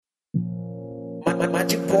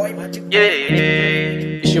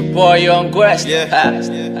It's your boy Young Quest. Yeah.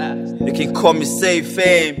 You can call me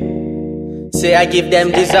Seyfame. Say I give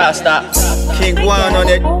them disaster. King One on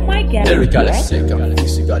it. Oh my gosh. Lyrical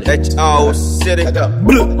physical. H.O. City. Oh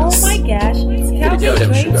my gosh. It's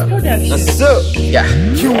Production. That's up. Yeah.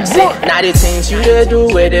 Say, now the things you they do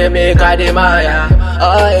where they make a demand.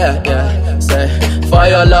 Oh yeah. Say, for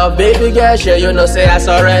your love, baby girl, sure you know say I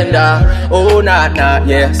surrender. Oh nah,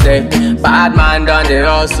 yeah. Say, bad man done the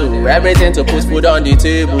hustle. Everything to put food on the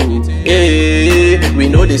table. Yeah, we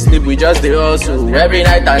know they sleep, we just the hustle. Every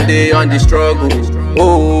night and day on the struggle.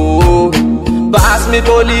 Oh, pass me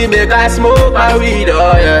poly, make I smoke my weed,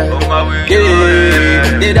 oh yeah.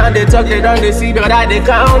 Yeah, they done they talk, they done they see, but I they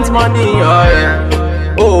count money, oh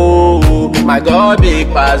yeah. Oh, my God, big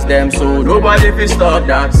pass them, so nobody can stop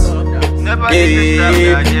that.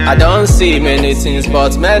 Yeah, I don't see many things,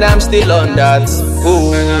 but man, I'm still on that.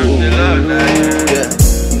 Ooh, yeah.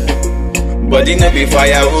 Body no be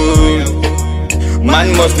firewood.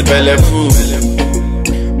 Man must be belly food.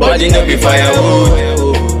 Body no be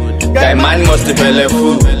firewood. Guy man must be belly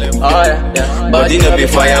food. Oh yeah. Body no be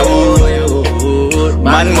firewood.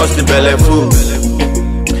 Man must be belly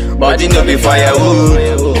food. Body no be firewood.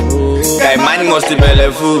 Guy man must be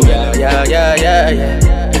belly food. Yeah.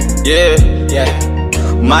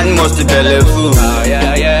 Man must be belly food.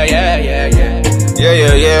 Yeah.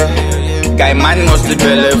 Guy man must be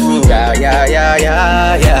belly food. Yeah.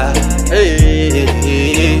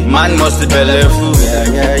 Hey. Man must be belly food.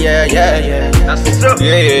 Yeah. That's true.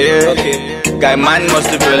 Yeah. Okay. Guy man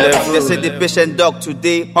must be belly food. They say the patient dog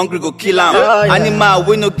today, hungry go kill him. Yeah. Animal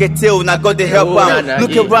we no get tail, now God they help him.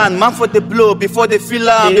 Look around, man for the blow before they feel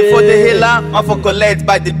him, before they heal him. Man for collect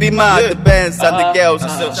by the beamer, the Benz and the girls.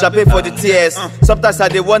 Shopping for the tears. Sometimes I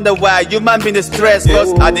they wonder why human being is stressed.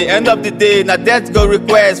 Cause at the end of the day, now death go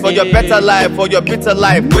request for your better life, for your bitter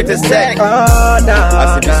life. Wait a sec.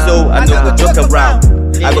 I see me so, I no go joke around.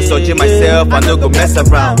 I go search myself, I no go mess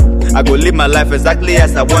around. I go live my life exactly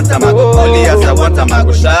as I want them. I go bully as I want them. I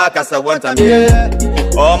go shark as I want them. Yeah.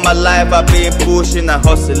 All my life I've been pushing and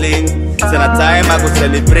hustling. Till the time I go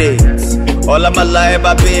celebrate. All of my life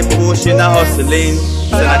I've been pushing and hustling.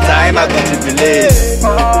 Till the time I go jubilate.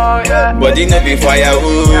 Body no be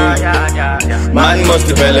firewood. Man must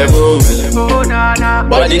be belly food.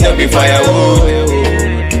 Body no be firewood.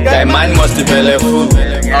 Guy man must be belly food.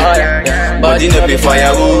 Body no be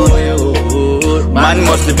firewood. Man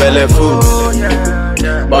must be belly food.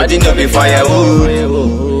 Body no be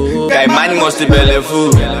firewood. Guy man must be belly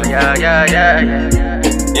food. Yeah.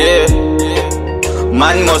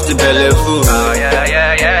 Man must be belly food. Yeah.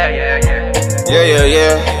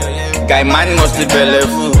 Guy man must be belly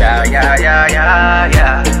food. Yeah.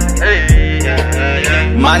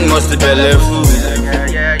 Man must be belly food.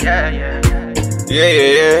 Yeah.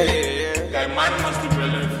 Yeah. Guy man must be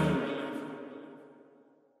belly food.